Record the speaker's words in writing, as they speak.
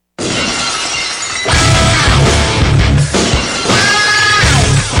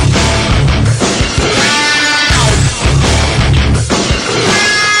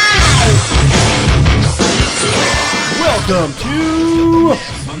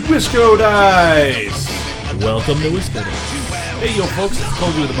Wisco Dice! Welcome to Wisco Dice. Hey, yo, folks, it's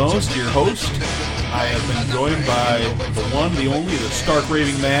Kogu the Most, your host. I have been joined by the one, the only, the stark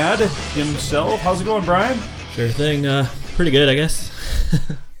raving mad himself. How's it going, Brian? Sure thing. Pretty good, I guess.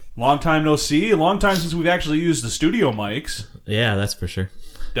 Long time no see. Long time since we've actually used the studio mics. Yeah, that's for sure.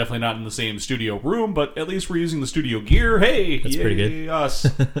 Definitely not in the same studio room, but at least we're using the studio gear. Hey, That's yay, pretty good. Us.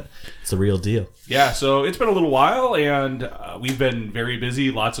 It's a real deal. Yeah, so it's been a little while, and we've been very busy.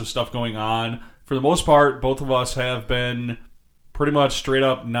 Lots of stuff going on. For the most part, both of us have been pretty much straight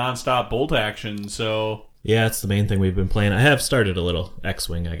up nonstop bolt action. So Yeah, it's the main thing we've been playing. I have started a little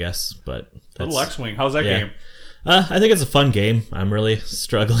X-Wing, I guess, but that's... Little X-Wing. How's that game? I think it's a fun game. I'm really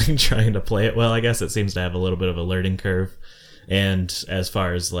struggling trying to play it well. I guess it seems to have a little bit of a learning curve. And as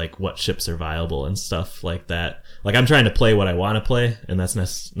far as like what ships are viable and stuff like that, like I'm trying to play what I want to play, and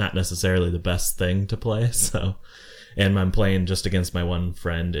that's not necessarily the best thing to play. So, and I'm playing just against my one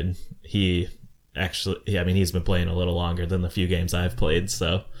friend, and he's been playing a little longer than the few games I've played.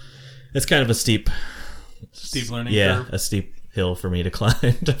 So it's kind of a steep learning curve. A steep hill for me to climb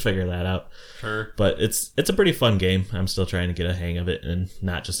to figure that out. Sure. But it's a pretty fun game. I'm still trying to get a hang of it and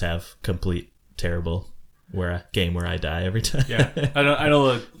not just have complete terrible game where I die every time. Yeah, I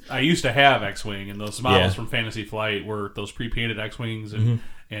know that I used to have X-Wing, and those models from Fantasy Flight were those pre-painted X-Wings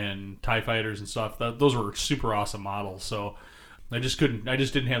and TIE Fighters and stuff. Those were super awesome models. So I just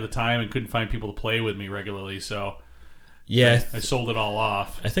didn't have the time and couldn't find people to play with me regularly. So yeah, I sold it all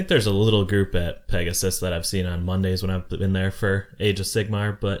off. I think there's a little group at Pegasus that I've seen on Mondays when I've been there for Age of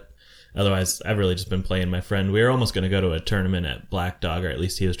Sigmar, but otherwise, I've really just been playing my friend. We were almost going to go to a tournament at Black Dog, or at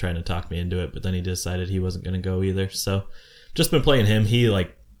least he was trying to talk me into it, but then he decided he wasn't going to go either. So, just been playing him. He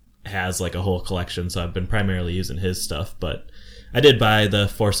has a whole collection, so I've been primarily using his stuff. But I did buy the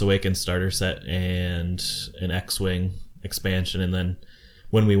Force Awakens starter set and an X-Wing expansion, and then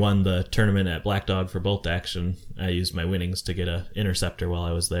when we won the tournament at Black Dog for Bolt Action, I used my winnings to get a interceptor while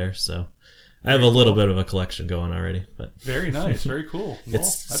I was there. So I have a little bit of a collection going already, but very nice, very cool. Well, it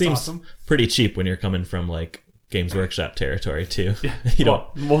seems awesome. Pretty cheap when you're coming from Games Workshop territory too. Yeah.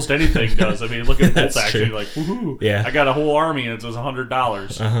 Most anything does. I mean, look at Bolt Action, you're like, woohoo! Yeah, I got a whole army and it was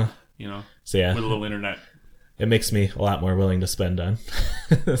 $100. You know, so yeah, with a little internet. It makes me a lot more willing to spend on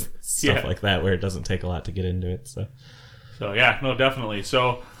stuff like that where it doesn't take a lot to get into it. So yeah, no, definitely.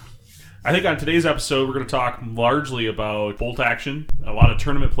 So I think on today's episode, we're going to talk largely about bolt action, a lot of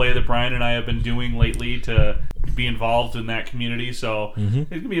tournament play that Brian and I have been doing lately to be involved in that community. So it's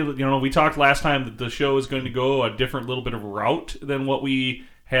going to be, we talked last time that the show is going to go a different little bit of route than what we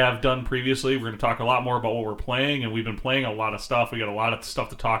have done previously. We're going to talk a lot more about what we're playing, and we've been playing a lot of stuff. We got a lot of stuff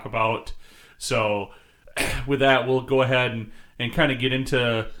to talk about. So with that, we'll go ahead and kind of get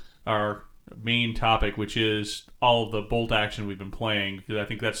into our main topic, which is all of the bolt action we've been playing, because I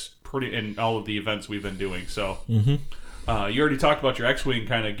think that's pretty in all of the events we've been doing. So you already talked about your X-Wing,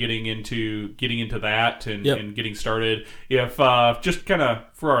 kind of getting into that and getting started. If just kind of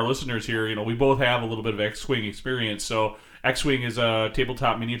for our listeners here, we both have a little bit of X-Wing experience. So X-Wing is a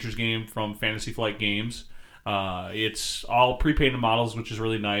tabletop miniatures game from Fantasy Flight Games. It's all pre-painted models, which is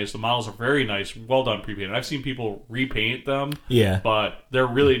really nice. The models are very nice, well done pre-painted. I've seen people repaint them, but they're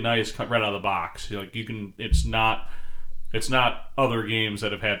really nice right out of the box. It's not other games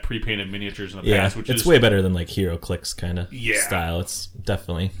that have had pre-painted miniatures in the past. Which it's way better than HeroClix kind of style. It's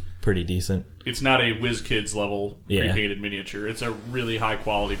definitely pretty decent. It's not a WizKids level pre-painted miniature. It's a really high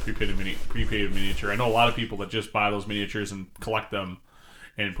quality pre-painted miniature. I know a lot of people that just buy those miniatures and collect them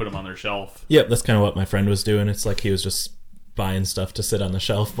and put them on their shelf. Yep, that's kind of what my friend was doing. It's like he was just buying stuff to sit on the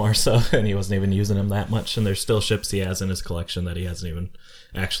shelf more so, and he wasn't even using them that much. And there's still ships he has in his collection that he hasn't even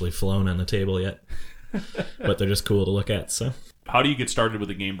actually flown on the table yet. But they're just cool to look at. So, how do you get started with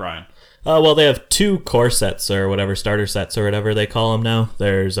the game, Brian? Well, they have two core sets or whatever, starter sets or whatever they call them now.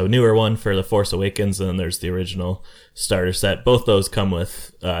 There's a newer one for the Force Awakens, and then there's the original starter set. Both those come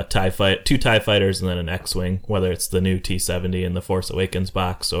with two TIE Fighters and then an X-Wing, whether it's the new T-70 in the Force Awakens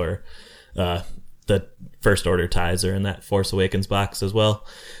box or the First Order TIEs are in that Force Awakens box as well.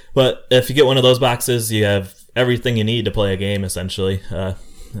 But if you get one of those boxes, you have everything you need to play a game, essentially.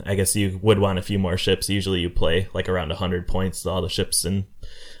 I guess you would want a few more ships. Usually you play around 100 points. All the ships and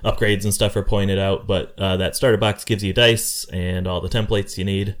upgrades and stuff are pointed out, but that starter box gives you dice and all the templates you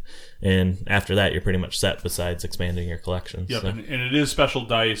need, and after that you're pretty much set besides expanding your collection. Yep, so. And it is special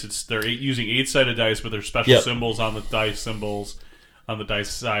dice. They're using 8-sided dice, but there's special symbols on the dice symbols on the dice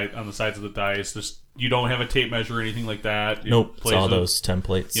side, on the sides of the dice. You don't have a tape measure or anything like that. Nope, it's all those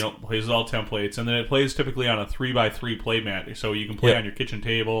templates. Plays all templates, and then it plays typically on a 3x3 play mat, so you can play on your kitchen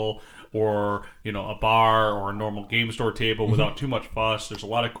table or a bar or a normal game store table without too much fuss. There's a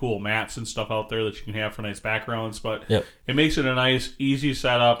lot of cool mats and stuff out there that you can have for nice backgrounds, but it makes it a nice, easy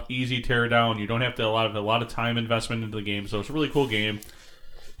setup, easy tear down. You don't have to a lot of time investment into the game, so it's a really cool game.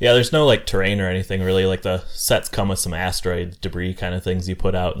 Yeah, there's no terrain or anything really. The sets come with some asteroid debris kind of things you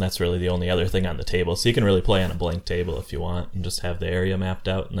put out, and that's really the only other thing on the table. So you can really play on a blank table if you want and just have the area mapped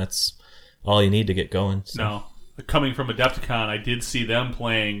out, and that's all you need to get going. So. No. Coming from Adepticon, I did see them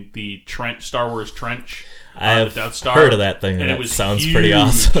playing the Star Wars Trench. I've the Death Star, heard of that thing, and it sounds huge. Pretty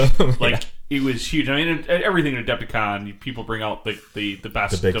awesome. It was huge. I mean, everything at Adepticon, people bring out the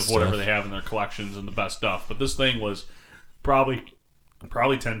best of whatever they have in their collections and the best stuff. But this thing was probably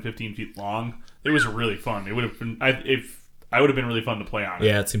 10, 15 feet long. It was really fun. It would have been I would have been really fun to play on it.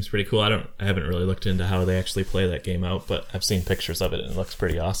 Yeah, it seems pretty cool. I haven't really looked into how they actually play that game out, but I've seen pictures of it and it looks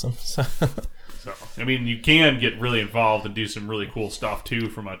pretty awesome. So, I mean, you can get really involved and do some really cool stuff too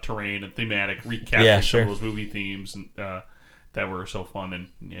from a terrain and thematic recapturing some of those movie themes and that were so fun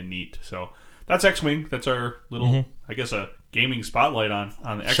and neat. So that's X-Wing. That's our little, I guess, a gaming spotlight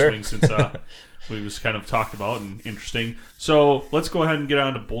on the X-Wing since we was kind of talked about and interesting. So let's go ahead and get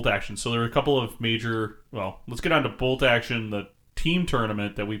on to Bolt Action. So there are a couple of let's get on to Bolt Action, the team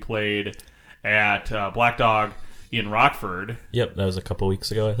tournament that we played at Black Dog in Rockford. Yep, that was a couple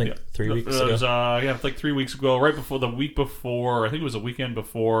weeks ago, I think. 3 weeks ago. It was, like 3 weeks ago, the week before, I think it was a weekend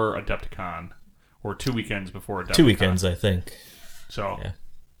before Adepticon, or 2 weekends before Adepticon. 2 weekends, I think. So,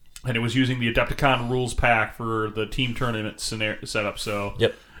 and it was using the Adepticon rules pack for the team tournament setup. So,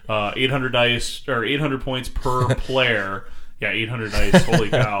 800 dice, or 800 points per player. Yeah, 800 dice, holy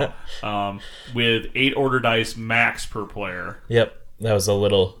cow. With 8 order dice max per player. Yep, that was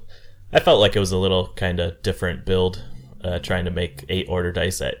I felt like it was a little kind of different build, trying to make 8 order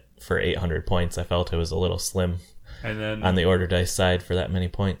dice for 800 points. I felt it was a little slim and then, on the order dice side for that many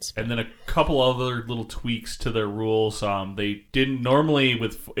points. And then a couple other little tweaks to their rules. They didn't normally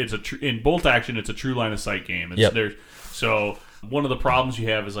in Bolt Action. It's a true line of sight game. So one of the problems you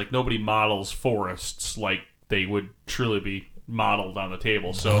have is nobody models forests like they would truly be modeled on the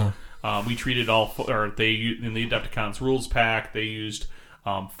table. So we treated in the Adepticon's rules pack they used.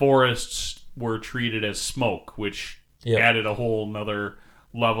 Forests were treated as smoke, which added a whole nother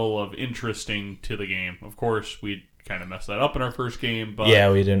level of interesting to the game. Of course, we kind of messed that up in our first game, but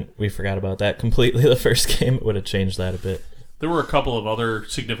we forgot about that completely. The first game, it would have changed that a bit. There were a couple of other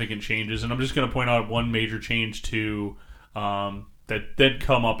significant changes, and I'm just going to point out one major change to that did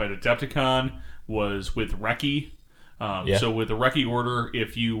come up at Adepticon was with Recce. So with the Recce order,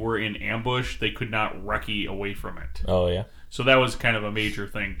 if you were in ambush, they could not Recce away from it. Oh yeah. So that was kind of a major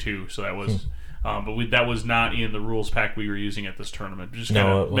thing too. So that was, that was not in the rules pack we were using at this tournament. Just kind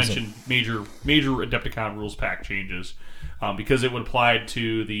of mention major Adepticon rules pack changes because it would apply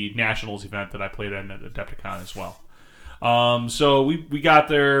to the Nationals event that I played in at Adepticon as well. So we got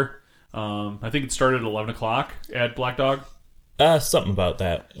there. I think it started at 11 o'clock at Black Dog. Something about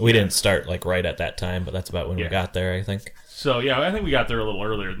that. We didn't start right at that time, but that's about when we got there, I think. So I think we got there a little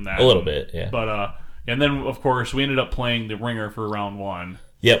earlier than that. A little bit, yeah. But and then of course we ended up playing the ringer for round 1.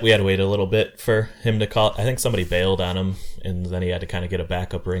 Yep, we had to wait a little bit for him to call. I think somebody bailed on him, and then he had to kind of get a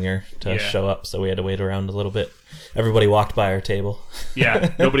backup ringer to show up. So we had to wait around a little bit. Everybody walked by our table.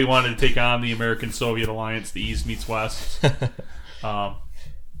 Yeah, nobody wanted to take on the American-Soviet alliance, the East meets West. And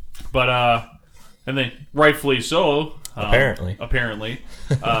then rightfully so. Apparently.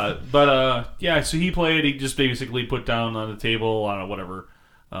 So he played. He just basically put down on the table on whatever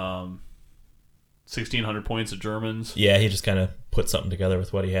 1,600 points of Germans. Yeah, he just kind of put something together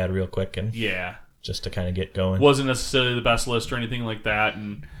with what he had real quick and just to kind of get going. Wasn't necessarily the best list or anything like that,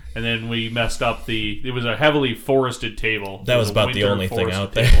 and then we messed up it was a heavily forested table. That was about the only thing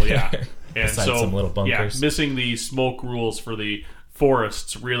out there. Table, yeah. And besides some little bunkers. Missing the smoke rules for the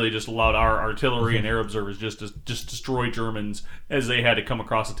forests really just allowed our artillery and air observers just to destroy Germans as they had to come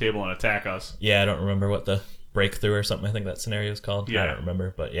across the table and attack us. Yeah, I don't remember what the breakthrough or something I think that scenario is called. Yeah. I don't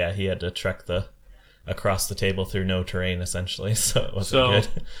remember, but yeah, he had to trek across the table through no terrain essentially, so it wasn't good.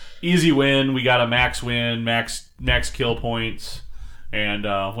 Easy win. We got a max win, max kill points, and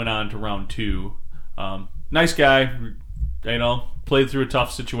went on to round 2. Nice guy, played through a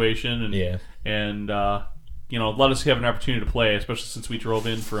tough situation and let us have an opportunity to play, especially since we drove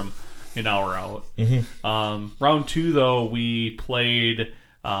in from an hour out. Round 2 though, we played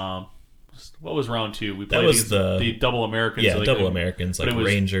what was round 2? We played the Double Americans. Yeah, Double Americans,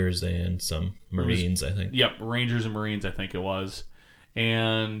 Rangers and some Marines, I think. Yep, Rangers and Marines, I think it was.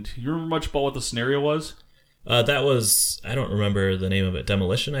 And you remember much about what the scenario was? That was, I don't remember the name of it,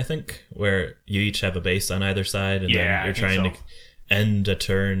 Demolition, I think, where you each have a base on either side, and then you're trying to... end a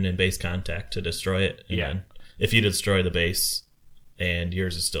turn in base contact to destroy it. And then if you destroy the base and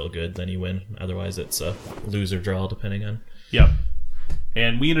yours is still good, then you win. Otherwise, it's a lose or draw, depending on. Yep.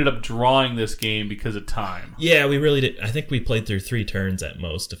 And we ended up drawing this game because of time. Yeah, we really did. I think we played through 3 turns at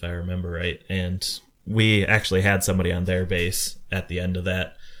most, if I remember right. And we actually had somebody on their base at the end of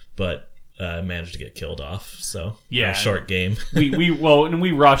that, but managed to get killed off. So a short game.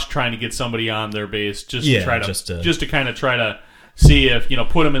 we rushed trying to get somebody on their base just to kind of try to see if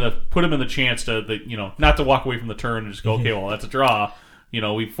put them in the chance to not to walk away from the turn and just go okay, well, that's a draw.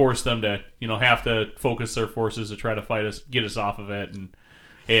 We forced them to have to focus their forces to try to fight us, get us off of it,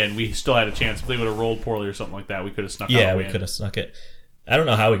 and we still had a chance. If they would have rolled poorly or something like that, we could have snuck out. Yeah, we could have snuck it. I don't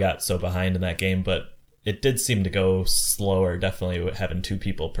know how we got so behind in that game, but it did seem to go slower. Definitely having 2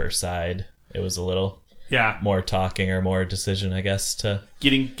 people per side, it was a little more talking or more decision, I guess, to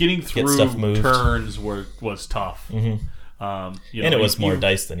getting through turns was tough. Mm-hmm. And it was more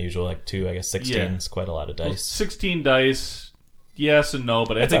dice than usual, like 16 is quite a lot of dice. Well, 16 dice, yes and no,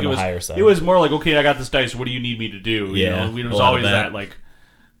 but I think it was more like, okay, I got this dice, what do you need me to do? There was always that like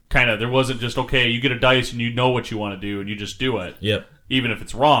kind of, there wasn't just, okay, you get a dice and you know what you want to do and you just do it. Yep. Even if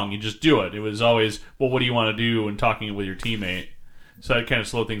it's wrong, you just do it. It was always, well, what do you want to do, and talking with your teammate. So that kind of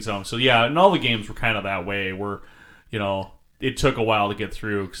slowed things down. So and all the games were kind of that way, where it took a while to get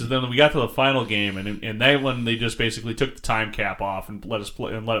through, because then we got to the final game, and that one they just basically took the time cap off and let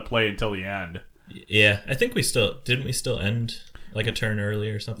it play until the end. Yeah, I think we still end like a turn early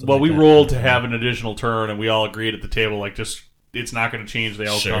or something. Well, we rolled to have an additional turn, and we all agreed at the table, like, just it's not going to change the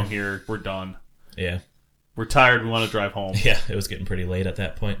outcome here. We're done. Yeah. We're tired. We want to drive home. Yeah, it was getting pretty late at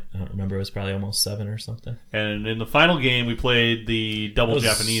that point. I don't remember. It was probably almost 7 or something. And in the final game, we played the double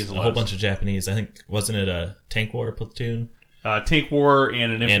Japanese. A whole bunch of Japanese. I think, wasn't it a tank war platoon? Tank war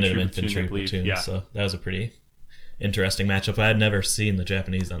and an infantry platoon. Yeah. So that was a pretty interesting matchup. I had never seen the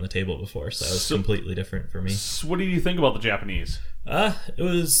Japanese on the table before, so it was completely different for me. So what do you think about the Japanese? It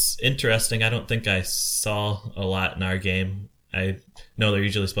was interesting. I don't think I saw a lot in our game. I know they're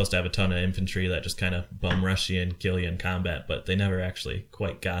usually supposed to have a ton of infantry that just kind of bum rush you and kill you in combat, but they never actually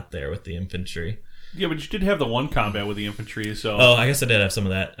quite got there with the infantry. Yeah, but you did have the one combat with the infantry, so... Oh, I guess I did have some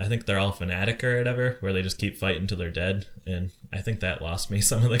of that. I think they're all fanatic or whatever, where they just keep fighting till they're dead, and I think that lost me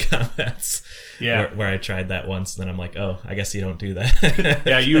some of the combats. Yeah. Where I tried that once, and then I'm like, oh, I guess you don't do that.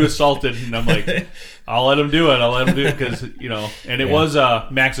 Yeah, you assaulted, and I'm like, I'll let him do it, because, and it was a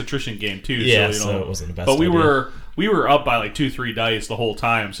max attrition game, too. Yeah, so it wasn't the best But idea. we were up by like 2-3 dice the whole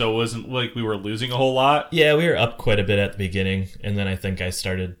time, so it wasn't like we were losing a whole lot. Yeah, we were up quite a bit at the beginning, and then I think I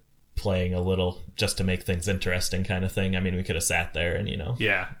started playing a little just to make things interesting kind of thing. I mean, we could have sat there and,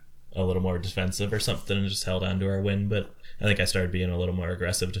 a little more defensive or something and just held on to our win, but I think I started being a little more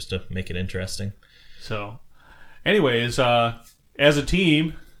aggressive just to make it interesting. So, anyways, as a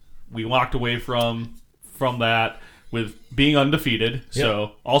team, we walked away from that with being undefeated. Yep.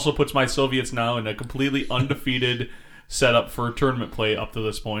 So, also puts my Soviets now in a completely undefeated setup for tournament play up to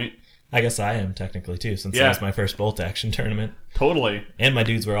this point. I guess I am technically too, since that was my first bolt action tournament. Totally. And my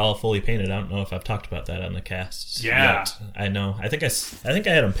dudes were all fully painted. I don't know if I've talked about that on the cast. Yeah. Yet. I know. I think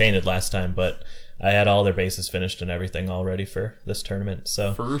I had them painted last time, but I had all their bases finished and everything all ready for this tournament.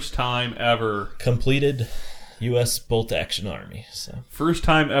 So first time ever completed U.S. bolt action army. So first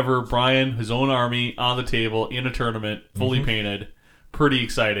time ever, Brian, his own army on the table in a tournament, fully painted. Pretty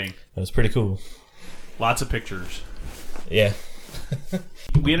exciting. That was pretty cool. Lots of pictures. Yeah.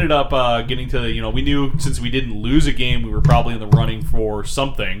 We ended up getting to, we knew since we didn't lose a game, we were probably in the running for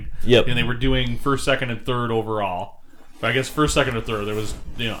something. Yep. And they were doing first, second, and third overall. But I guess first, second, and third, there was,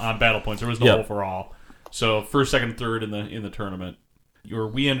 on battle points, there was no overall. So first, second, and third in the tournament.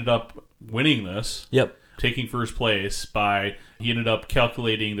 We ended up winning this. Yep. Taking first place he ended up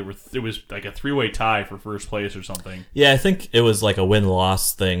calculating there was like a 3-way tie for first place or something. Yeah, I think it was like a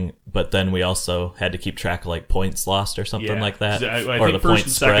win-loss thing, but then we also had to keep track of like points lost or something like that. I think first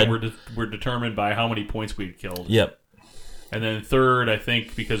and second were determined by how many points we'd killed. Yep. And then third, I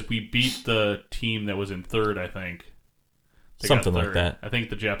think, because we beat the team that was in third, I think. Something like that. I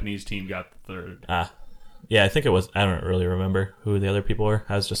think the Japanese team got third. Yeah, I think it was. I don't really remember who the other people were.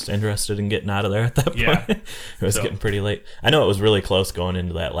 I was just interested in getting out of there at that point. Yeah. It was getting pretty late. I know it was really close going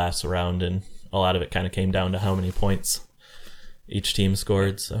into that last round, and a lot of it kind of came down to how many points each team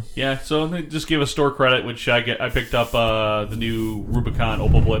scored. So yeah, so they just give us store credit, which I picked up the new Rubicon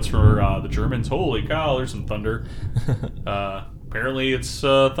Opel Blitz for the Germans. Holy cow, there's some thunder. Apparently it's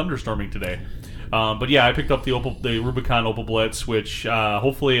thunderstorming today. But yeah, I picked up the Rubicon Opel Blitz, which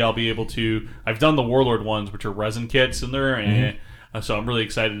hopefully I'll be able to... I've done the Warlord ones, which are resin kits, and So I'm really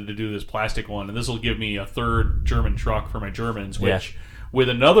excited to do this plastic one, and this will give me a third German truck for my Germans, which, with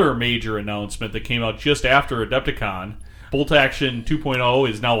another major announcement that came out just after Adepticon, Bolt Action 2.0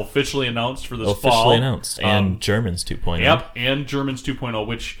 is now officially announced for this fall. Officially announced, and Germans 2.0. Yep, and Germans 2.0,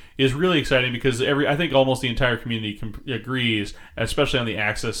 which is really exciting because I think almost the entire community agrees, especially on the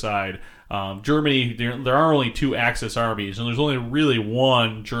Axis side. Germany, there are only 2 Axis armies, and there's only really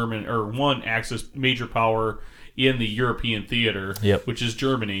one German or one Axis major power in the European theater, which is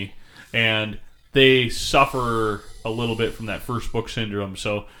Germany, and they suffer a little bit from that first book syndrome.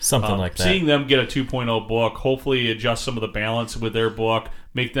 So something like that. Seeing them get a 2.0 book, hopefully adjust some of the balance with their book,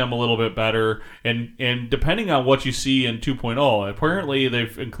 make them a little bit better, and depending on what you see in 2.0, apparently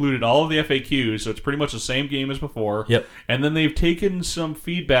they've included all of the FAQs, so it's pretty much the same game as before. And then they've taken some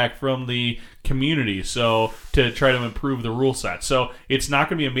feedback from the community, so to try to improve the rule set. So it's not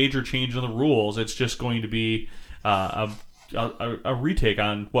going to be a major change in the rules. It's just going to be a retake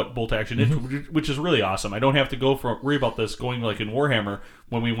on what Bolt Action is, which is really awesome. I don't have to worry about this going like in Warhammer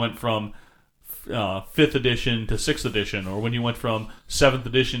when we went from 5th edition to 6th edition, or when you went from 7th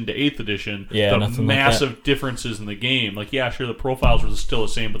edition to 8th edition. The massive differences in the game. Like, yeah, sure, the profiles were still the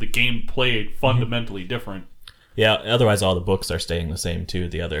same, but the game played fundamentally different. Yeah, otherwise all the books are staying the same too,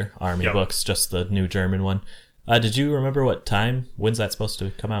 the other army books, just the new German one. Did you remember what time? When's that supposed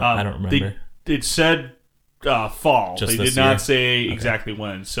to come out? I don't remember. It said fall. Just they did not say exactly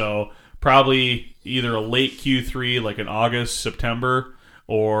when. So probably either a late Q3, like in August, September,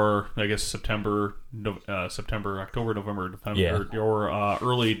 or I guess September, October, November, December, or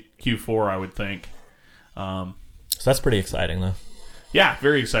early Q4, I would think. So that's pretty exciting, though. Yeah,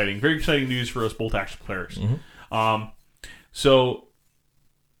 very exciting. Very exciting news for us Bolt Action players. So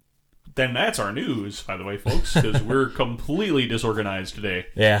then that's our news, by the way, folks, because we're completely disorganized today.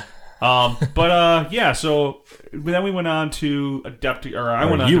 Yeah. So then we went on to Adepticon. I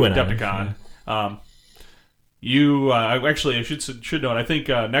should note, I think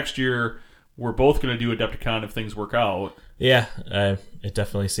next year we're both going to do Adepticon if things work out. Yeah, it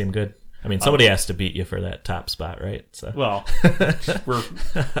definitely seemed good. I mean, somebody has to beat you for that top spot, right? So. Well, we're,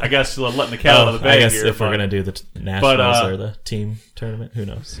 I guess, letting the cat out of the bag here. I guess if we're going to do the nationals or the team tournament, who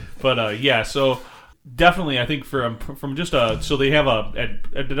knows? But, so definitely, I think from just so they have at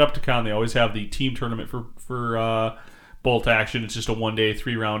Adepticon, they always have the team tournament for Bolt Action. It's just a 1-day,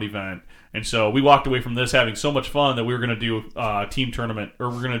 3-round event. And so we walked away from this having so much fun that we were going to do a team tournament, or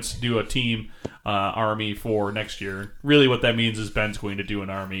we're going to do a team army for next year. Really what that means is Ben's going to do an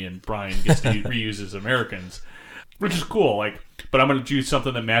army and Brian gets to reuse his Americans, which is cool. But I'm going to do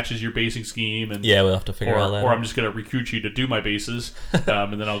something that matches your basing scheme. And we'll have to figure all that out. Or I'm just going to recruit you to do my bases,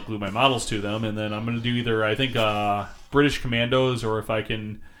 and then I'll glue my models to them. And then I'm going to do either, I think, British Commandos, or if I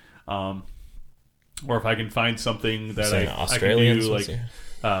can find something that I can do,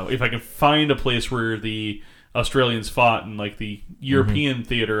 if I can find a place where the Australians fought in like the European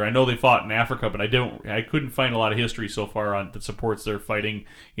theater. I know they fought in Africa, but I couldn't find a lot of history so far that supports their fighting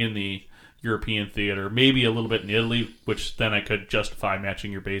in the European theater. Maybe a little bit in Italy, which then I could justify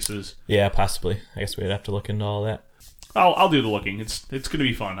matching your bases. Yeah, possibly. I guess we'd have to look into all that. I'll do the looking. It's going to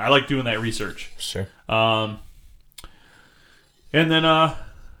be fun. I like doing that research. Sure. And then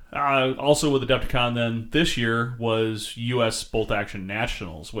also with Adepticon, then this year was U.S. Bolt Action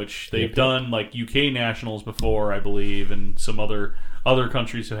Nationals, which they've done like UK Nationals before, I believe, and some other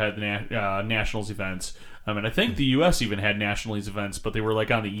countries have had Nationals events. And I think the U.S. even had Nationals events, but they were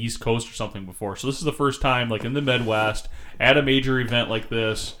like on the East Coast or something before. So this is the first time, like in the Midwest, at a major event like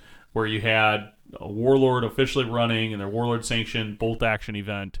this, where you had a Warlord officially running and their Warlord sanctioned Bolt Action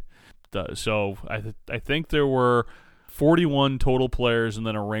event. So I think there were 41 total players and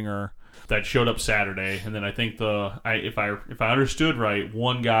then a ringer that showed up Saturday, and then I think if I understood right,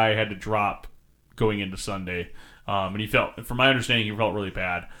 one guy had to drop going into Sunday, and he felt, from my understanding, he felt really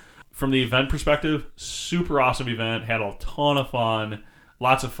bad. From the event perspective, super awesome event, had a ton of fun,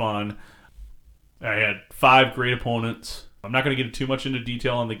 lots of fun. I had 5 great opponents. I'm not going to get too much into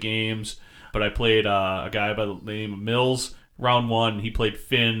detail on the games, but I played a guy by the name of Mills. Round 1, he played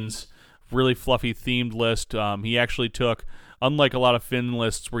Finns. Really fluffy themed list. He actually took, unlike a lot of Finn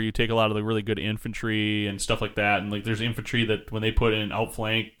lists where you take a lot of the really good infantry and stuff like that, and like there's infantry that when they put in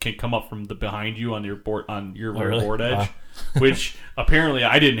outflank can come up from the behind you on your board board edge, wow. Which apparently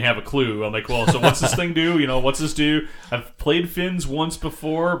I didn't have a clue. I'm like, well, so what's this thing do? What's this do? I've played Finns once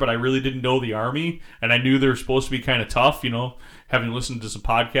before, but I really didn't know the army, and I knew they're supposed to be kind of tough. Having listened to some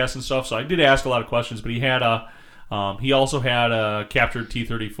podcasts and stuff, so I did ask a lot of questions. But he had he also had a captured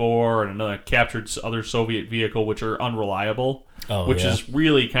T-34 and another captured other Soviet vehicle, which are unreliable, which is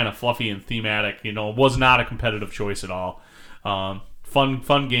really kind of fluffy and thematic. Was not a competitive choice at all.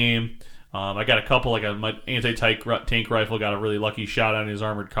 fun game. I got a couple, like my anti-tank rifle got a really lucky shot on his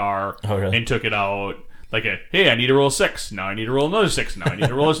armored car and took it out. Like, hey, I need to roll 6. Now I need to roll another 6. Now I need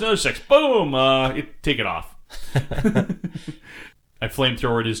to roll another 6. Boom! Take it off. I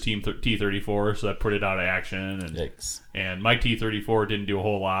flamethrowered his team T-34, so that put it out of action. And my T-34 didn't do a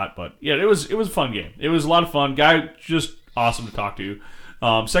whole lot, but yeah, it was a fun game. It was a lot of fun. Guy just awesome to talk to.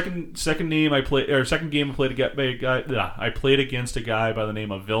 Second game I played against a guy by the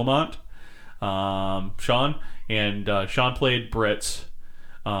name of Vilmont, Sean, and Sean played Brits,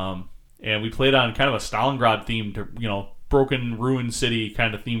 and we played on kind of a Stalingrad themed, broken ruined city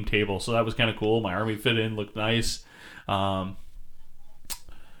kind of themed table. So that was kind of cool. My army fit in, looked nice.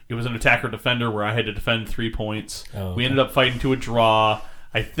 It was an attacker defender where I had to defend 3 points. We ended up fighting to a draw.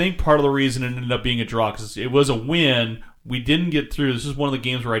 I think part of the reason it ended up being a draw because it was a win. We didn't get through. This is one of the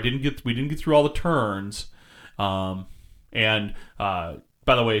games where we didn't get through all the turns. By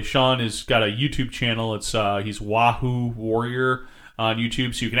the way, Sean has got a YouTube channel. It's he's Wahoo Warrior on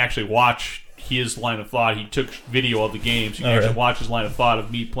YouTube, so you can actually watch his line of thought. He took video of the game, so you can actually watch his line of thought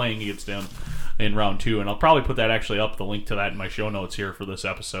of me playing against him in round 2, and I'll probably put that actually up, the link to that in my show notes here for this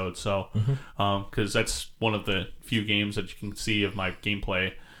episode. So, because that's one of the few games that you can see of my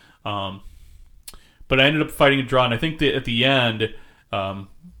gameplay. But I ended up fighting a draw, and I think that at the end,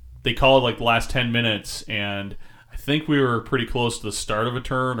 they called like the last 10 minutes, and I think we were pretty close to the start of a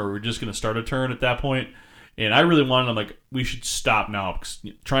turn, or we were just going to start a turn at that point. And I really wanted them, like, we should stop now, because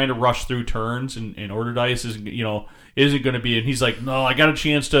trying to rush through turns in order dice isn't going to be. And he's like, no, I got a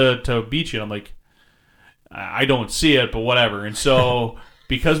chance to beat you. And I'm like, I don't see it, but whatever. And so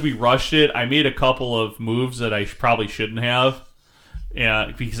because we rushed it, I made a couple of moves that I probably shouldn't have,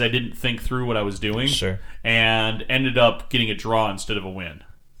 because I didn't think through what I was doing. Sure. And ended up getting a draw instead of a win.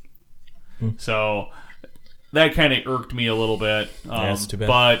 So that kind of irked me a little bit. That's too bad.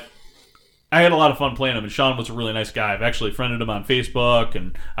 But I had a lot of fun playing him, and Sean was a really nice guy. I've actually friended him on Facebook,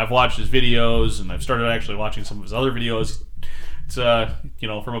 and I've watched his videos, and I've started actually watching some of his other videos. It's,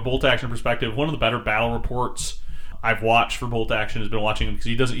 from a bolt action perspective, one of the better battle reports I've watched for bolt action has been watching him,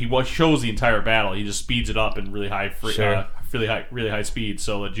 because he shows the entire battle. He just speeds it up in really high really high speed,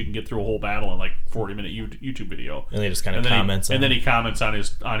 so that you can get through a whole battle in like 40-minute YouTube video. And he just kind of comments and then he comments on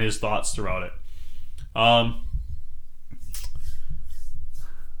his thoughts throughout it.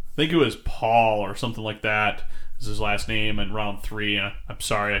 I think it was Paul or something like that is his last name in round 3. And I'm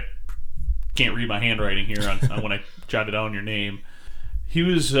sorry, I can't read my handwriting here on when I jotted down your name. He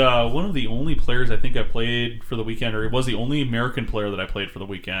was one of the only players I think I played for the weekend, or he was the only American player that I played for the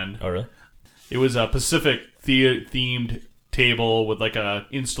weekend. Oh, really? It was a Pacific themed table with like a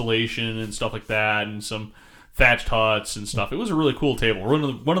installation and stuff like that, and some thatched huts and stuff. It was a really cool table. One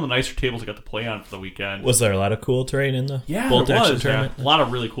of the nicer tables I got to play on for the weekend. Was there a lot of cool terrain in the bolt action tournament? Yeah. A lot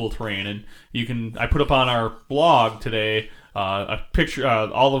of really cool terrain, and I put up on our blog today a picture,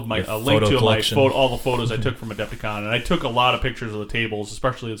 all of my link to all the photos I took from Adepticon, and I took a lot of pictures of the tables,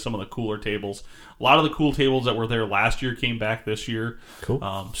 especially some of the cooler tables. A lot of the cool tables that were there last year came back this year.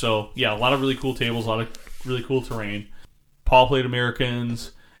 Cool. So yeah, a lot of really cool tables, a lot of really cool terrain. Paul played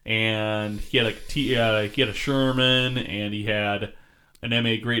Americans, and he had a Sherman, and he had an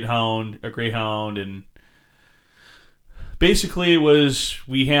MA Greyhound, and basically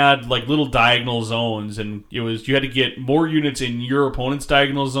we had like little diagonal zones, and you had to get more units in your opponent's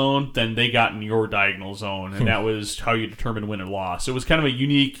diagonal zone than they got in your diagonal zone, and that was how you determine win or loss. So it was kind of a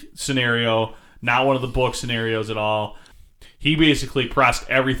unique scenario, not one of the book scenarios at all. He basically pressed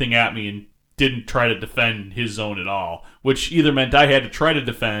everything at me and didn't try to defend his zone at all, which either meant I had to try to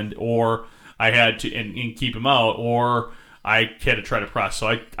defend, or I had to and keep him out, or I had to try to press.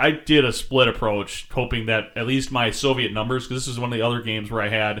 So I did a split approach, hoping that at least my Soviet numbers, because this is one of the other games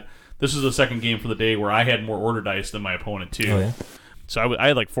where this is the second game for the day where I had more order dice than my opponent too. Oh, yeah? So I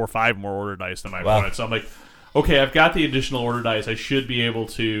had like 4 or 5 more order dice than my opponent. So I'm like, okay, I've got the additional order dice. I should be able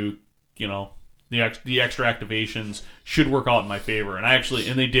to, the extra activations should work out in my favor. And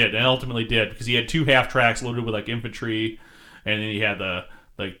they did, and ultimately did, because he had 2 half tracks loaded with like infantry, and then he had the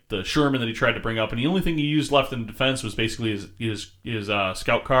Sherman that he tried to bring up, and the only thing he used left in defense was basically his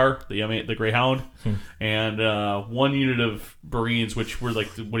scout car, the Greyhound, and 1 unit of Marines, which were like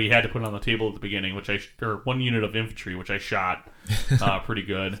what he had to put on the table at the beginning, or 1 unit of infantry, which I shot pretty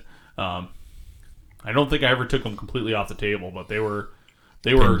good. I don't think I ever took them completely off the table, but they were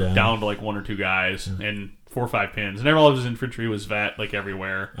down to like 1 or 2 guys and 4 or 5 pins, and all of his infantry was vet like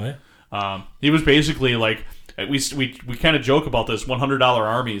everywhere. Oh, yeah? He was basically like, we kind of joke about this $100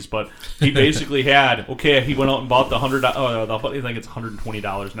 armies, but he basically had, he went out and bought the $100, I think it's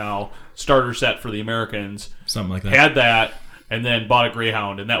 $120 now, starter set for the Americans. Something like that. Had that, and then bought a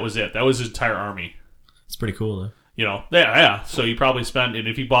Greyhound, and that was it. That was his entire army. It's pretty cool, though. Yeah. So he probably spent, and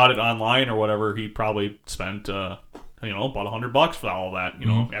if he bought it online or whatever, he probably spent, about $100 for all that,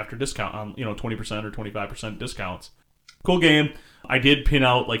 after discount on, 20% or 25% discounts. Cool game. I did pin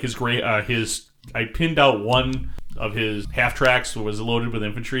out like I pinned out one of his half tracks that was loaded with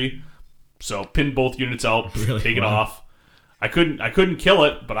infantry. So pinned both units out, take it off. I couldn't kill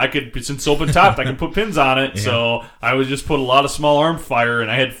it, but I could, since it's open topped, I can put pins on it. Yeah. So I was just put a lot of small arm fire, and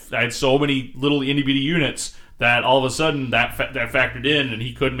I had so many little itty bitty units that all of a sudden that factored in, and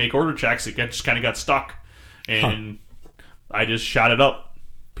he couldn't make order checks. It just kind of got stuck, and I just shot it up,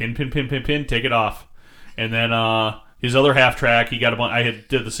 pin, take it off, and then his other half track, he got a bunch. I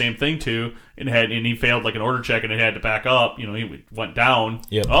did the same thing too, and he failed like an order check, and it had to back up. He went down.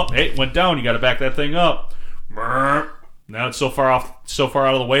 Yep. Oh, hey, went down. You got to back that thing up. Now it's so far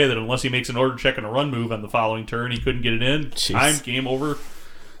out of the way that unless he makes an order check and a run move on the following turn, he couldn't get it in. Jeez. Time, game over.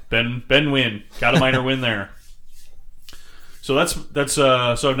 Ben win. Got a minor win there. So that's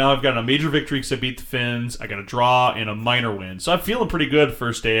so now I've got a major victory because I beat the Finns. I got a draw and a minor win. So I'm feeling pretty good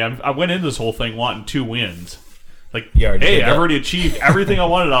first day. I went into this whole thing wanting 2 wins. Like, hey, I've already achieved everything I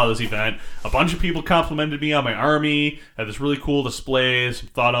wanted out of this event. A bunch of people complimented me on my army. I had this really cool display, some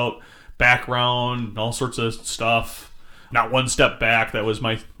thought out background, all sorts of stuff. Not one step back. That was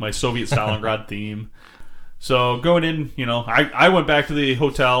my Soviet Stalingrad theme. So going in, I went back to the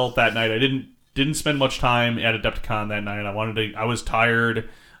hotel that night. I didn't spend much time at Adepticon that night. I was tired,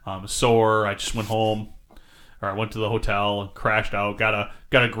 sore. I just went home, or I went to the hotel and crashed out. Got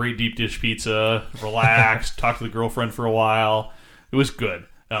a great deep dish pizza. Relaxed. Talked to the girlfriend for a while. It was good.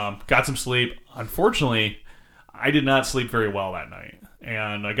 Got some sleep. Unfortunately, I did not sleep very well that night,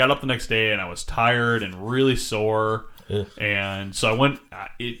 and I got up the next day and I was tired and really sore. And so I went.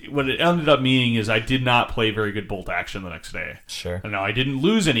 What it ended up meaning is I did not play very good bolt action the next day. Sure. Now I didn't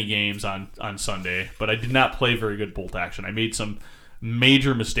lose any games on Sunday, but I did not play very good bolt action. I made some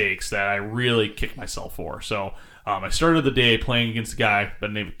major mistakes that I really kicked myself for. So I started the day playing against a guy by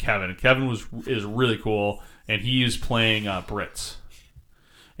the name of Kevin. Kevin is really cool, and he is playing Brits.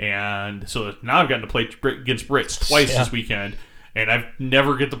 And so now I've gotten to play against Brits twice this weekend. And I've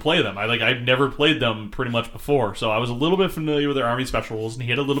never get to play them. I've never played them pretty much before. So I was a little bit familiar with their Army Special rules, and he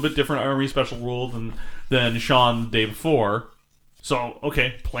had a little bit different Army Special rules than Sean the day before. So,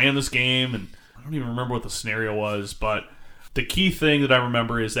 okay, playing this game, and I don't even remember what the scenario was, but the key thing that I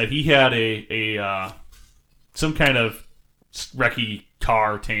remember is that he had a some kind of recce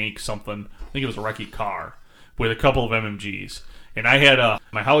car, tank, something. I think it was a recce car with a couple of MMGs. And I had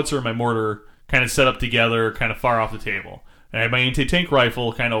my howitzer and my mortar kind of set up together, kind of far off the table. And I had my anti-tank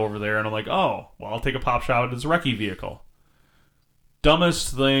rifle kind of over there, and I'm like, oh, well, I'll take a pop shot at his recce vehicle.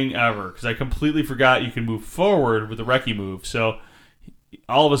 Dumbest thing ever, because I completely forgot you can move forward with the recce move. So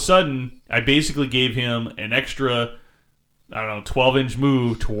all of a sudden, I basically gave him an extra, 12-inch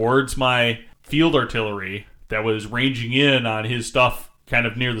move towards my field artillery that was ranging in on his stuff kind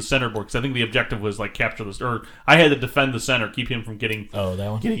of near the center board, because I think the objective was like capture this, or I had to defend the center, keep him from getting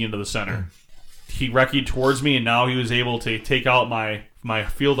into the center. He recce'd towards me, and now he was able to take out my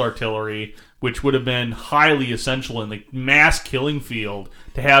field artillery, which would have been highly essential in the mass killing field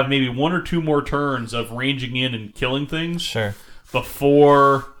to have maybe 1 or 2 more turns of ranging in and killing things. Sure.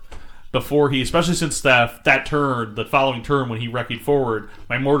 Before he, especially since that turn, the following turn when he recce'd forward,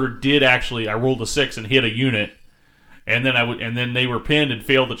 my mortar did actually, I rolled a 6 and hit a unit. And then they were pinned and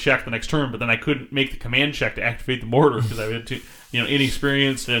failed to check the next turn, but then I couldn't make the command check to activate the mortar because I had too,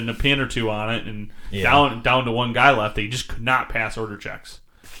 inexperienced and a pin or 2 on it, and down to 1 guy left. They just could not pass order checks.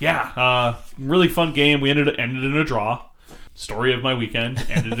 Yeah, really fun game. We ended in a draw. Story of my weekend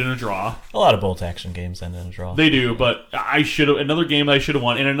ended in a draw. A lot of bolt action games end in a draw. They do, but another game I should have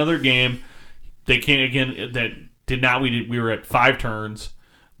won. In another game, they came again that did not. We were at 5 turns.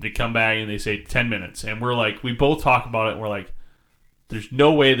 They come back and they say 10 minutes. And we're like, we both talk about it, and we're like, there's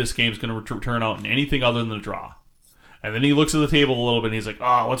no way this game's going to turn out in anything other than a draw. And then he looks at the table a little bit, and he's like,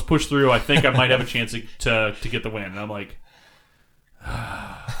 oh, let's push through. I think I might have a chance to get the win. And I'm like,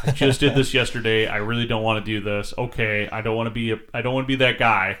 I just did this yesterday. I really don't want to do this. Okay, I don't want to be that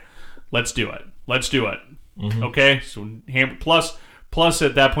guy. Let's do it. Mm-hmm. Okay? So plus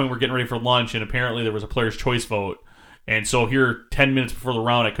at that point we're getting ready for lunch, and apparently there was a player's choice vote. And so here, 10 minutes before the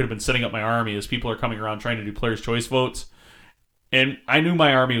round, I could have been setting up my army as people are coming around trying to do players' choice votes. And I knew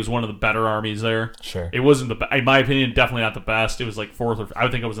my army was one of the better armies there. Sure. It wasn't, in my opinion, definitely not the best. It was like 4th, or I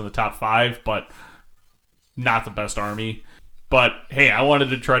would think it was in the top 5, but not the best army. But, hey, I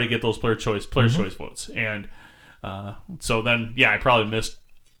wanted to try to get those players' choice votes. And so then, I probably missed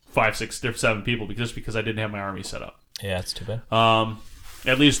 5, 6, 7 people because I didn't have my army set up. Yeah, it's too bad.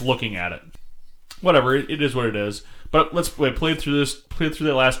 At least looking at it. Whatever, it is what it is. But I played through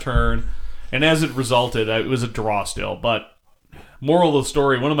that last turn, and as it resulted, it was a draw still. But moral of the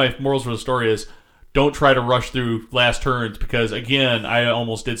story, one of my morals for the story is, don't try to rush through last turns, because again, I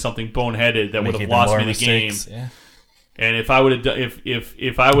almost did something boneheaded that would have lost me the game. Yeah. And if I would have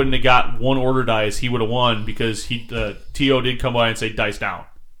if I wouldn't have got one order dice, he would have won, because TO did come by and say dice down.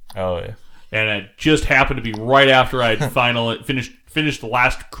 Oh yeah. And it just happened to be right after I had finished the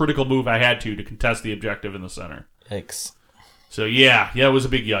last critical move I had to contest the objective in the center. Yikes. So yeah, it was a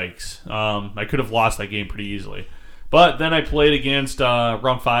big yikes. I could have lost that game pretty easily. But then I played against,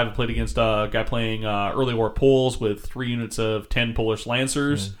 round 5, I played against a guy playing early war Poles with 3 units of 10 Polish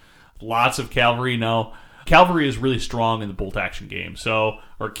Lancers. Lots of cavalry. Now, cavalry is really strong in the bolt action game,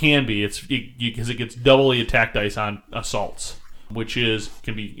 or can be, because it gets doubly attack dice on assaults, which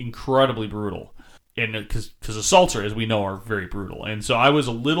can be incredibly brutal. And because assaults as we know, are very brutal. And so I was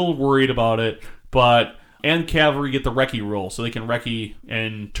a little worried about it, and cavalry get the recce rule, so they can recce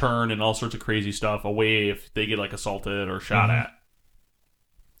and turn and all sorts of crazy stuff away if they get assaulted or shot at.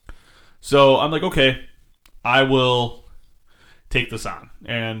 So I'm like, okay, I will take this on,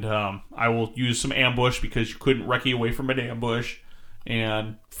 and I will use some ambush, because you couldn't recce away from an ambush,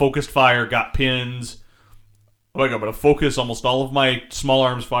 and focused fire got pins. Oh my god, I'm going to focus almost all of my small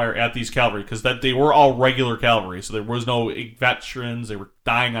arms fire at these cavalry, because they were all regular cavalry, so there was no veterans, they were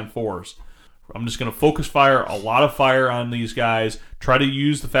dying on 4s. I'm just going to focus fire, a lot of fire on these guys, try to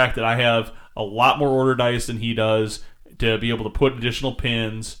use the fact that I have a lot more order dice than he does to be able to put additional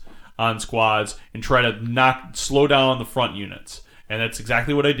pins on squads, and try to slow down the front units. And that's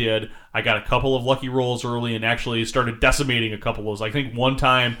exactly what I did. I got a couple of lucky rolls early and actually started decimating a couple of those. I think one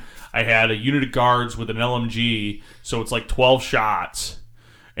time I had a unit of guards with an LMG, so it's 12 shots,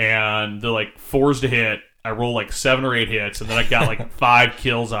 and they're 4s to hit. I roll 7 or 8 hits, and then I got 5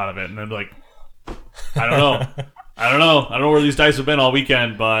 kills out of it, and I'm I don't know. I don't know where these dice have been all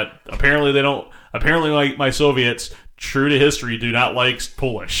weekend, but apparently they don't. Apparently, my Soviets, true to history, do not like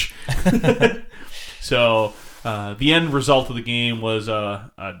Polish. So the end result of the game was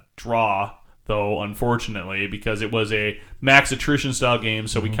a draw, though, unfortunately, because it was a max attrition style game.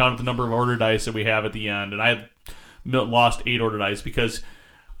 So we counted the number of order dice that we have at the end, and I had lost 8 order dice because.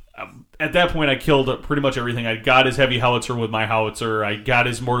 At that point, I killed pretty much everything. I got his heavy howitzer with my howitzer. I got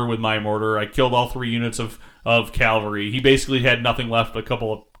his mortar with my mortar. I killed all 3 units of cavalry. He basically had nothing left but a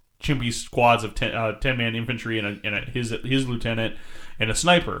couple of chimpy squads of 10-man infantry and his lieutenant and a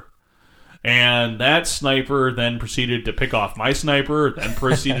sniper. And that sniper then proceeded to pick off my sniper, then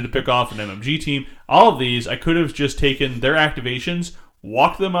proceeded to pick off an MMG team. All of these, I could have just taken their activations,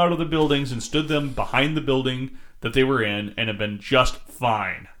 walked them out of the buildings, and stood them behind the building that they were in, and have been just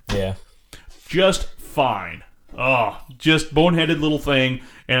fine. Yeah. Just fine. Oh, just boneheaded little thing.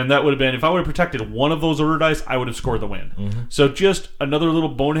 And that would have been, if I would have protected one of those order dice, I would have scored the win. So just another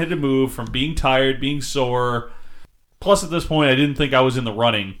little boneheaded move from being tired, being sore. Plus, at this point, I didn't think I was in the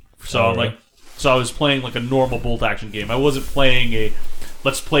running. So so I was playing a normal bolt action game. I wasn't playing a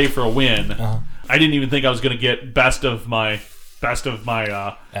let's play for a win. I didn't even think I was going to get best of my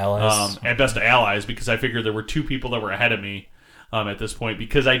allies and best of allies, because I figured there were 2 people that were ahead of me. At this point,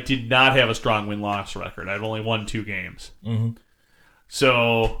 because I did not have a strong win-loss record. I've only won 2 games.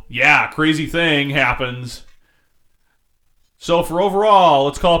 So, yeah, crazy thing happens. So, for overall,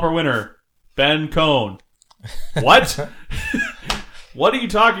 let's call up our winner, Ben Cohn. What? What are you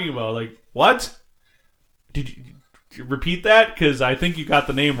talking about? What? Did you repeat that? Because I think you got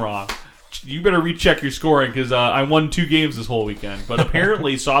the name wrong. You better recheck your scoring, because I won 2 games this whole weekend. But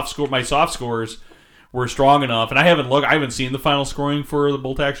apparently, my soft scores were strong enough, and I haven't seen the final scoring for the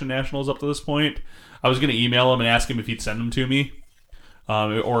Bolt Action Nationals up to this point. I was going to email him and ask him if he'd send them to me,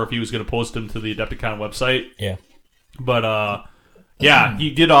 or if he was going to post them to the Adepticon website. Yeah. But, he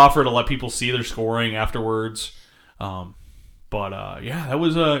did offer to let people see their scoring afterwards. It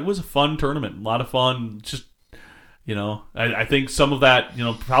was a fun tournament. A lot of fun. Just, I think some of that,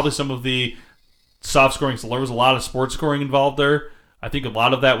 probably some of the soft scoring, so there was a lot of sports scoring involved there. I think a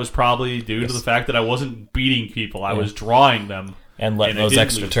lot of that was probably due to the fact that I wasn't beating people. I was drawing them. And letting those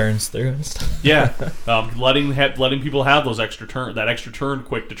extra turns through and stuff. Yeah. Letting people have those extra turn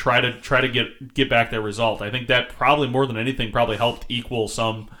quick to try to get back their result. I think that probably more than anything probably helped equal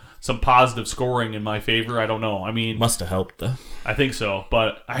some positive scoring in my favor. I don't know. I mean, must have helped though. I think so.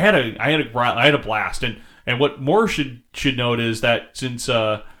 But I had a blast. And what more should note is that since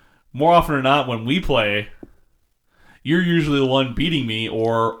more often than not when we play, you're usually the one beating me,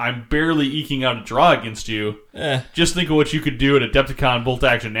 or I'm barely eking out a draw against you. Just think of what you could do at Adepticon Bolt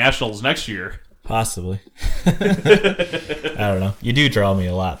Action Nationals next year. Possibly. I don't know. You do draw me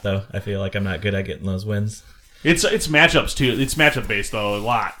a lot, though. I feel like I'm not good at getting those wins. It's matchups too. It's matchup based though a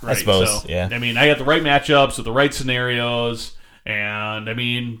lot, right? I suppose, so, yeah. I mean, I got the right matchups with the right scenarios, and I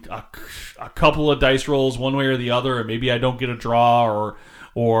mean, a couple of dice rolls one way or the other, and maybe I don't get a draw,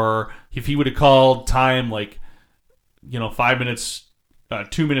 or if he would have called time like 5 minutes.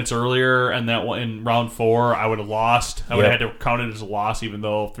 2 minutes earlier, and that one in round 4, I would have lost. I would have had to count it as a loss, even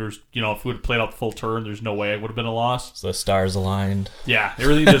though if there's, if we would have played out the full turn, there's no way it would have been a loss. So the stars aligned. Yeah,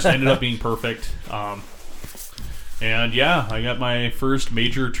 everything just ended up being perfect. And yeah, I got my first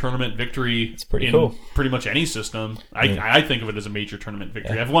major tournament victory. It's pretty cool. Pretty much any system. I think of it as a major tournament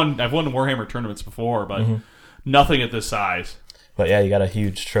victory. Yeah. I've won Warhammer tournaments before, but nothing at this size. But yeah, you got a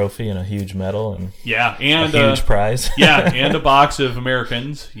huge trophy and a huge medal and and a huge prize. Yeah, and a box of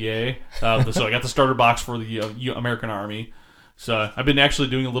Americans. Yay! So I got the starter box for the American Army. So I've been actually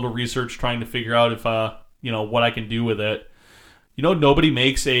doing a little research trying to figure out if what I can do with it. Nobody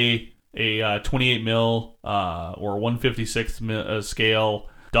makes a 28 mil or 156 scale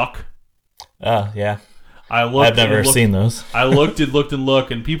duck. Oh yeah, I've never seen those. I looked,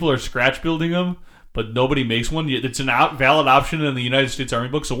 and people are scratch building them. But nobody makes one. It's an valid option in the United States Army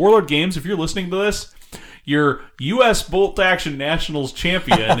book. So Warlord Games, if you're listening to this, your U.S. Bolt Action Nationals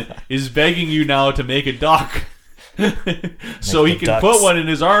champion is begging you now to make a duck. So he can ducks. put one in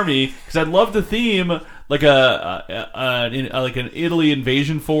his army. Because I'd love to theme like an Italy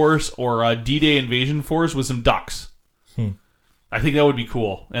invasion force or a D-Day invasion force with some ducks. I think that would be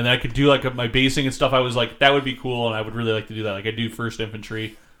cool. And I could do like my basing and stuff. I was like, that would be cool, and I would really like to do that. Like I do 1st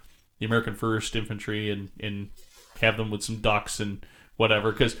Infantry. The American 1st Infantry and have them with some ducks and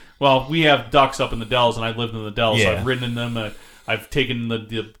whatever. Because, we have ducks up in the Dells, and I've lived in the Dells. Yeah. So I've ridden in them. I've taken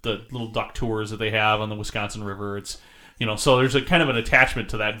the little duck tours that they have on the Wisconsin River. It's, so there's a kind of an attachment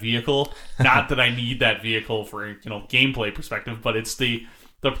to that vehicle. Not that I need that vehicle for, gameplay perspective, but it's the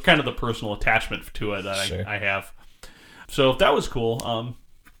kind of the personal attachment to it that I have. So that was cool.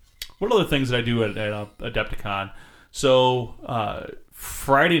 What other things did I do at Adepticon? So,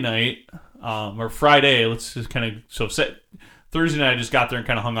 Friday night, or Friday, let's just kind of, Thursday night I just got there and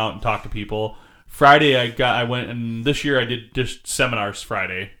kind of hung out and talked to people. Friday I went, and this year I did just seminars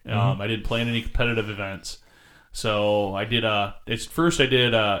Friday. I didn't plan any competitive events. So I did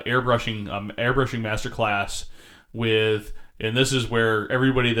airbrushing masterclass with, and this is where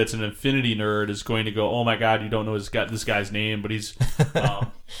everybody that's an Infinity nerd is going to go, oh my god, you don't know this guy's name, but he's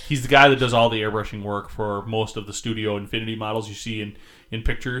he's the guy that does all the airbrushing work for most of the Studio Infinity models you see in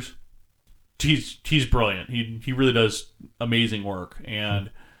pictures. He's brilliant. He really does amazing work, and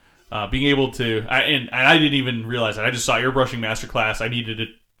being able to and I didn't even realize that. I just saw airbrushing masterclass. I needed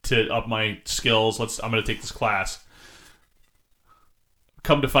to up my skills. I'm going to take this class.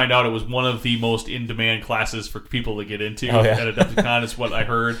 Come to find out, it was one of the most in-demand classes for people to get into at Adepticon, is what I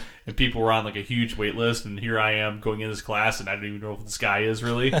heard. And people were on like a huge wait list, and here I am going in this class, and I don't even know who this guy is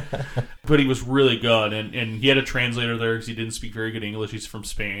really. But he was really good, and he had a translator there because he didn't speak very good English. He's from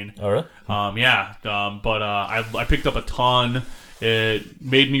Spain. Oh, really? But I picked up a ton. It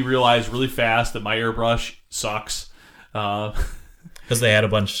made me realize really fast that my airbrush sucks. Because they had a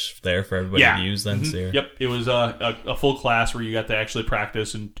bunch there for everybody to use then. Mm-hmm. So yep, it was a full class where you got to actually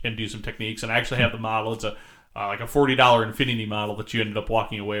practice and do some techniques. And I actually have the model. It's like a $40 Infinity model that you ended up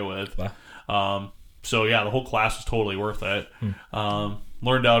walking away with. Wow. So yeah, the whole class was totally worth it.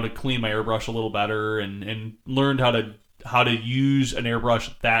 Learned how to clean my airbrush a little better, and learned how to use an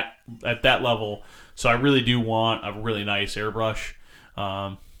airbrush at that level. So I really do want a really nice airbrush.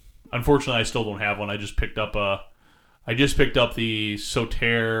 Unfortunately, I still don't have one. I just picked up the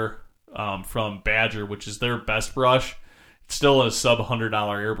Soter from Badger, which is their best brush. It's still a sub $100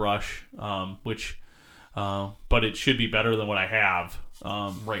 airbrush, but it should be better than what I have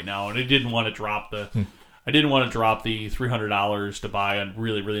right now. And I didn't want to drop the $300 to buy a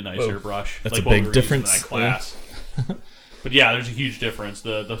really, really nice airbrush. That's like a big difference. In that class. But yeah, there's a huge difference.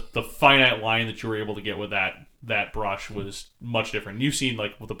 The finite line that you were able to get with that brush was much different. You've seen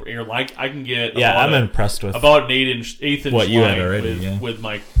like with the air, like I can get. Yeah, I'm impressed with about an eighth inch what you line had already with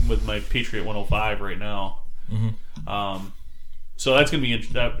my Patriot 105 right now. Mm-hmm. So that's gonna be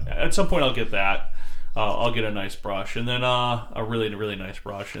at some point. I'll get that. I'll get a nice brush, and then a really, really nice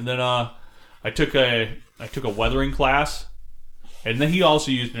brush, and then I took a weathering class. And then he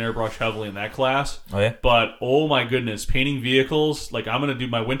also used an airbrush heavily in that class. Oh, yeah? But, oh my goodness, painting vehicles, like I'm going to do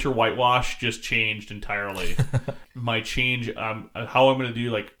my winter whitewash just changed entirely. My change, how I'm going to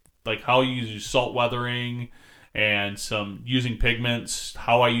do, like how you use salt weathering and some using pigments,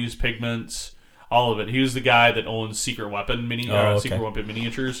 how I use pigments. all of it. He was the guy that owns Secret Weapon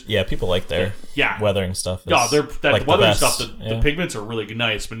miniatures. Yeah, people like their weathering stuff. Yeah, the weathering stuff. The pigments are really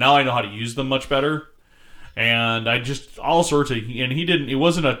nice, but now I know how to use them much better. And I just all sorts of, and he didn't. It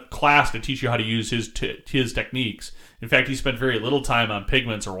wasn't a class to teach you how to use his techniques. In fact, he spent very little time on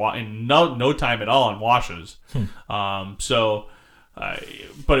pigments and no time at all on washes. But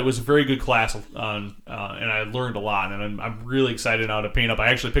it was a very good class on, and I learned a lot. And I'm really excited now to paint up. I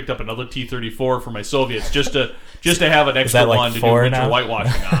actually picked up another T34 for my Soviets just to have an extra one to do winter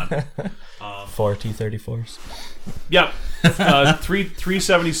whitewashing on. 4 T34s. Yep,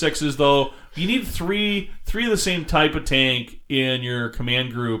 376s though. You need three of the same type of tank in your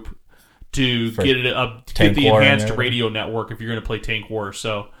command group to get the enhanced radio network if you're going to play Tank War.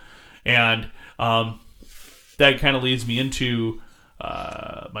 So, and that kind of leads me into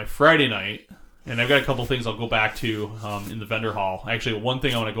my Friday night, and I've got a couple things I'll go back to in the vendor hall. Actually, one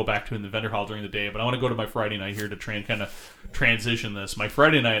thing I want to go back to in the vendor hall during the day, but I want to go to my Friday night here to kind of transition this. My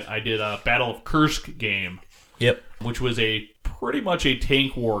Friday night, I did a Battle of Kursk game. Yep. Which was pretty much a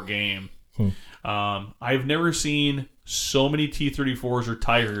Tank War game. I've never seen so many T-34s or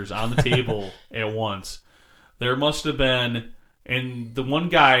Tigers on the table at once. There must have been, and the one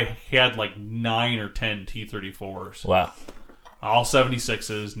guy had like 9 or 10 T-34s. Wow. All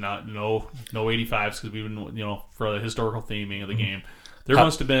 76s, no 85s, because we've been, for the historical theming of the game. There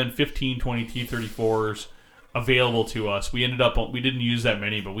must have been 15, 20 T-34s available to us. We didn't use that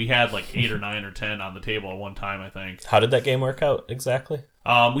many, but we had like 8 or 9 or 10 on the table at one time, I think. How did that game work out exactly?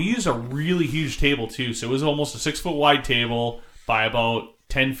 We used a really huge table too, so it was almost a 6-foot wide table by about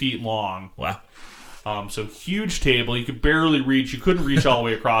 10 feet long. Wow. So huge table. You could barely reach. You couldn't reach all the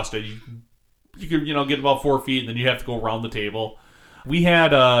way across it. You could get about 4 feet, and then you have to go around the table. We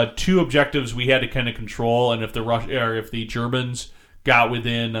had 2 objectives we had to kind of control, and if the Germans got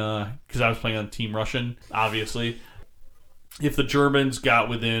within, because I was playing on Team Russian, obviously. If the Germans got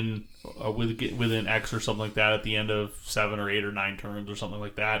within X or something like that at the end of 7 or 8 or 9 turns or something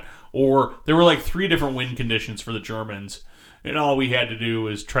like that, or there were like 3 different win conditions for the Germans, and all we had to do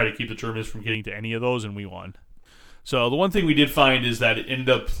was try to keep the Germans from getting to any of those, and we won. So the one thing we did find is that it ended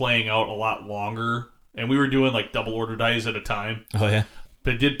up playing out a lot longer, and we were doing like double order dice at a time. Oh yeah.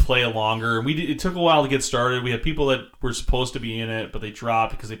 But it did play longer, and it took a while to get started. We had people that were supposed to be in it, but they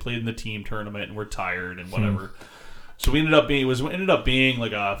dropped because they played in the team tournament and were tired and whatever. So we ended up being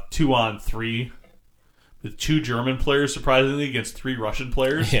like a 2-on-3 with 2 German players, surprisingly, against 3 Russian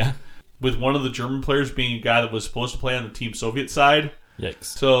players. Yeah. With one of the German players being a guy that was supposed to play on the Team Soviet side. Yikes.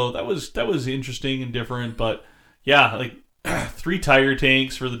 So that was interesting and different, but yeah, like 3 Tiger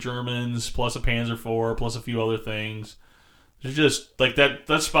tanks for the Germans, plus a Panzer IV, plus a few other things. It's just like that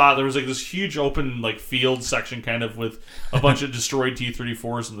spot. There was like this huge open like field section, kind of with a bunch of destroyed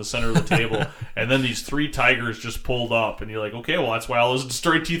T-34s in the center of the table, and then these 3 Tigers just pulled up, and you're like, okay, well that's why all those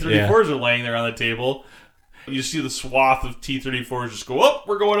destroyed T-34s are laying there on the table. You see the swath of T-34s just go, oh,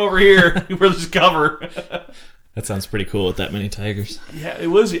 we're going over here. We're just cover. That sounds pretty cool with that many Tigers. Yeah,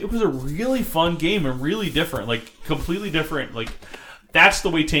 it was a really fun game and really different, like completely different, like. That's the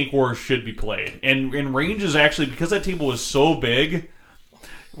way Tank Wars should be played. And ranges actually, because that table was so big,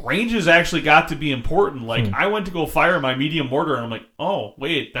 ranges actually got to be important. Like, I went to go fire my medium mortar, and I'm like, oh,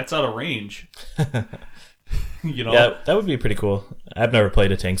 wait, that's out of range. Yeah, that would be pretty cool. I've never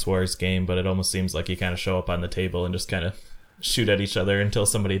played a Tanks Wars game, but it almost seems like you kind of show up on the table and just kind of shoot at each other until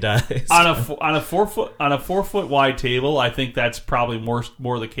somebody dies. on a 4 foot wide table, I think that's probably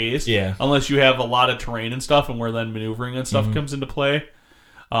more the case. Yeah. Unless you have a lot of terrain and stuff, and where then maneuvering and stuff comes into play.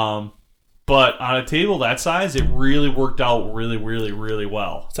 But on a table that size, it really worked out really, really, really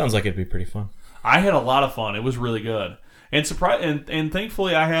well. Sounds like it'd be pretty fun. I had a lot of fun. It was really good, and and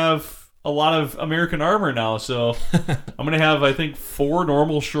thankfully I have a lot of American armor now. So I'm gonna have, I think, 4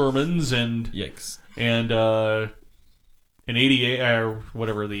 normal Shermans and yikes, and an 88 or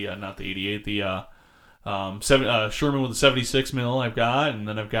whatever, not the 88, the Sherman with a 76 mil I've got, and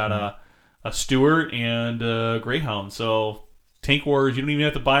then I've got a Stuart and a Greyhound. So Tank Wars, you don't even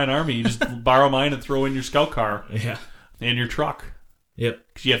have to buy an army. You just borrow mine and throw in your scout car. Yeah. And your truck. Yep.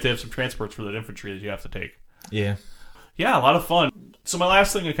 Because you have to have some transports for that infantry that you have to take. Yeah. Yeah, a lot of fun. So my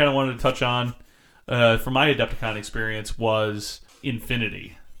last thing I kind of wanted to touch on from my Adepticon experience was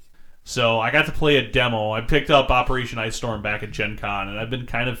Infinity. So I got to play a demo. I picked up Operation Ice Storm back at Gen Con, and I've been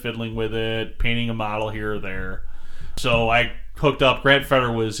kind of fiddling with it, painting a model here or there. So I hooked up. Grant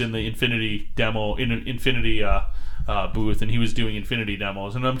Feder was in the Infinity demo, in an Infinity booth, and he was doing Infinity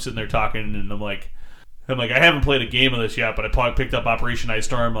demos. And I'm sitting there talking, and I'm like, I haven't played a game of this yet, but I picked up Operation Ice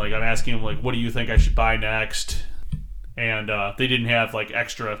Storm. Like, I'm asking him, like, what do you think I should buy next?